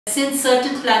Since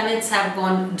certain planets have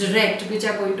gone direct, which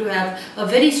are going to have a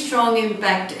very strong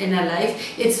impact in our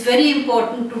life, it's very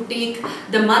important to take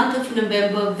the month of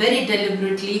November very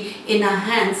deliberately in our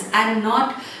hands and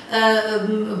not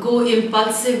go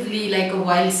impulsively like a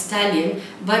wild stallion,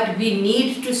 but we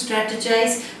need to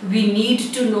strategize. We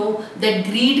need to know that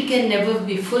greed can never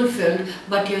be fulfilled,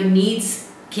 but your needs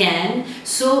can.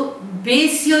 So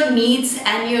base your needs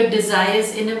and your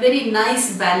desires in a very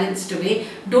nice balanced way.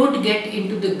 Don't get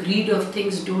into the greed of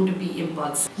things, don't be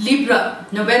impulsive. Libra,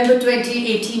 November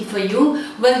 2018 for you.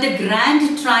 Well, the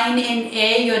grand trine in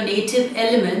air, your native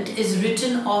element, is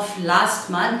written off last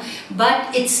month,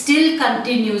 but it still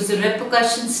continues. The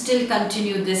repercussions still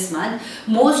continue this month.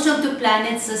 Most of the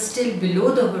planets are still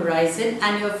below the horizon,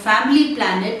 and your family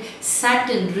planet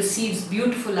Saturn receives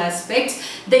beautiful aspects.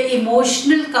 The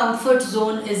emotional comfort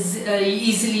zone is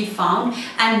easily found,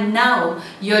 and now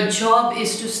your job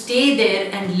is to stay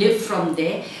there and live from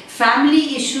there.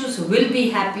 Family issues will be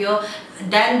happier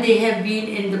than they have been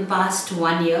in the past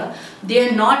 1 year. They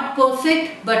are not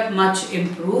perfect but much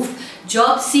improved.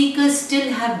 Job seekers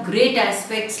still have great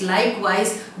aspects,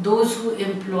 likewise those who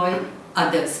employ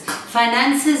others.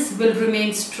 Finances will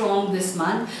remain strong this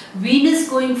month. Venus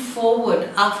going forward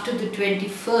after the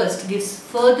 21st gives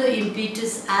further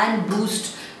impetus and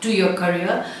boost to your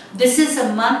career. This is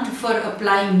a month for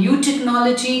applying new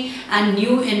technology and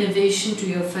new innovation to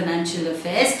your financial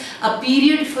affairs, a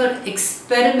period for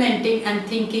experimenting and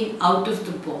thinking out of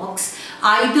the box.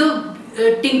 Either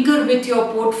tinker with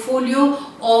your portfolio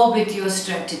or with your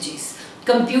strategies.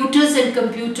 Computers and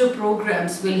computer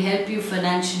programs will help you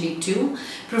financially too.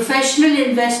 Professional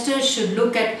investors should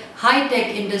look at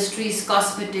high-tech industries,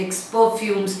 cosmetics,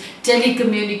 perfumes,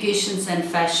 telecommunications and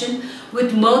fashion.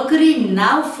 With Mercury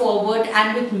now forward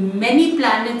and with many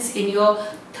planets in your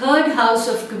third house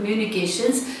of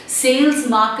communications, sales,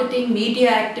 marketing, media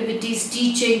activities,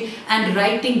 teaching and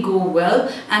writing go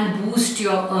well and boost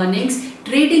your earnings.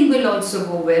 Trading will also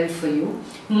go well for you.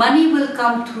 Money will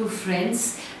come through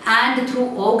friends and through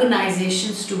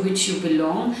organizations to which you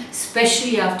belong,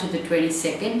 especially after the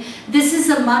 22nd. This is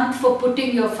a month for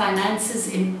putting your finances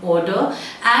in order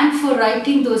and for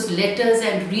writing those letters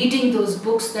and reading those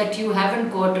books that you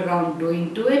haven't got around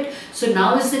doing to it. So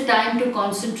now is the time to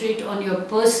concentrate on your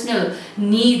personal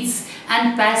needs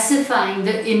and pacifying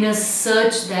the inner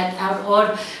search that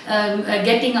or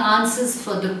getting answers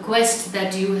for the quest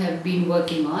that you have been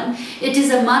working on. It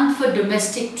is a month for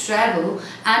domestic travel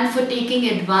and for taking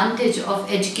advantage of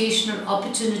educational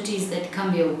opportunities that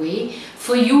come your way.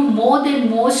 For you, more than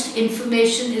most,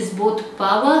 information is both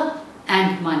power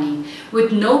and money.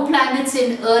 With no planets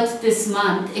in Earth this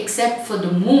month except for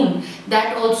the moon,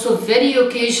 that also very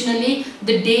occasionally,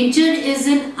 the danger is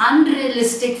in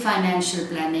unrealistic financial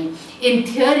planning. In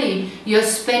theory, your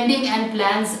spending and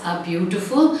plans are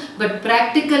beautiful, but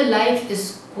practical life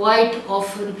is quite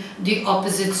often the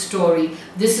opposite story.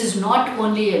 This is not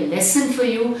only a lesson for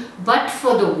you, but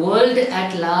for the world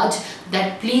at large,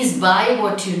 that please buy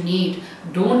what you need.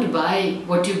 Don't buy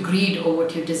what you greed or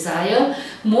what you desire.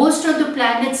 Most of the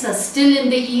planets are still in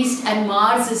the east and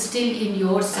Mars is still in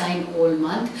your sign all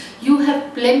month. You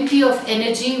have plenty of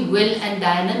energy, will and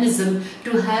dynamism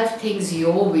to have things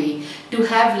your way, to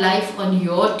have life on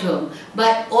your term.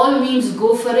 By all means,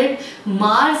 go for it.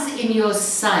 Mars in your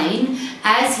sign,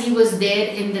 as he was there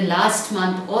in the last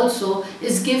month also,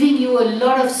 is giving you a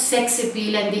lot of sex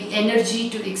appeal and the energy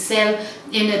to excel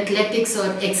in athletics or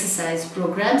exercise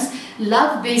programs.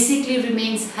 Love basically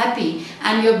remains happy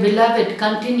and your beloved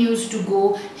continues to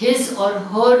go his or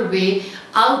her way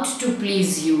out to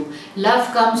please you.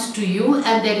 Love comes to you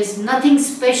and there is nothing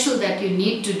special that you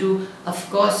need to do. Of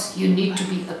course, you need to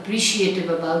be appreciative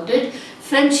about it.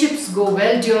 Friendships go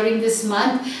well during this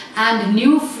month and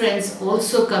new friends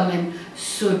also come in.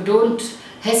 So don't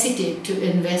hesitate to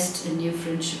invest in new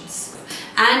friendships.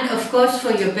 And of course,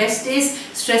 for your best days,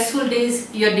 stressful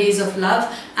days, your days of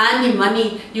love and the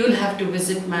money, you'll have to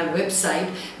visit my website.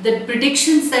 The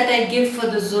predictions that I give for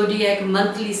the zodiac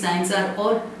monthly signs are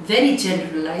all very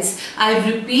generalized. I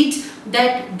repeat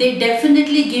that they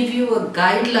definitely give you a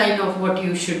guideline of what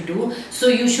you should do. So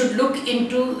you should look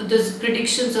into the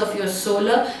predictions of your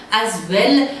solar as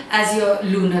well as your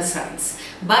lunar signs.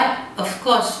 But of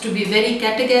course, to be very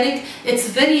categoric, it's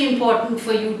very important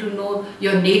for you to know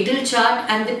your natal chart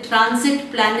and the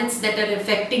transit planets that are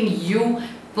affecting you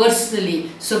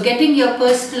personally. So getting your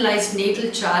personalized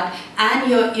natal chart and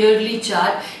your yearly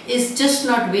chart is just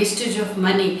not wastage of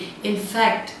money. In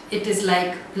fact, it is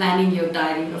like planning your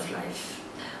diary of life.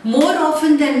 More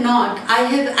often than not, I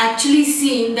have actually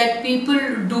seen that people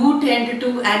do tend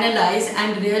to analyze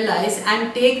and realize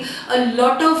and take a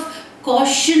lot of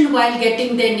caution while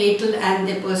getting their natal and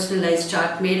their personalized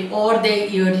chart made or their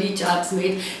yearly charts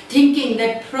made, thinking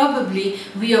that probably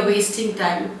we are wasting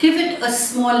time. Give it a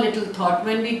small little thought.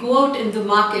 When we go out in the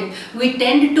market, we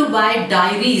tend to buy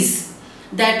diaries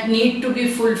that need to be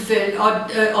fulfilled, or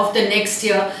of the next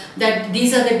year, that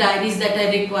these are the diaries that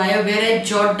I require, where I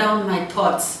jot down my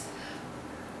thoughts.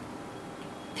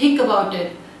 Think about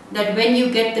it, that when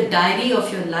you get the diary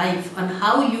of your life on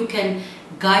how you can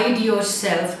guide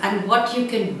yourself and what you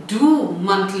can do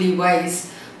monthly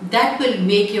wise, that will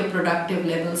make your productive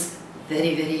levels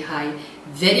very, very high,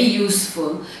 very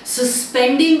useful. So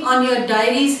spending on your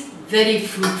diaries, very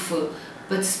fruitful,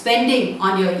 but spending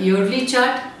on your yearly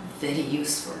chart, very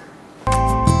useful.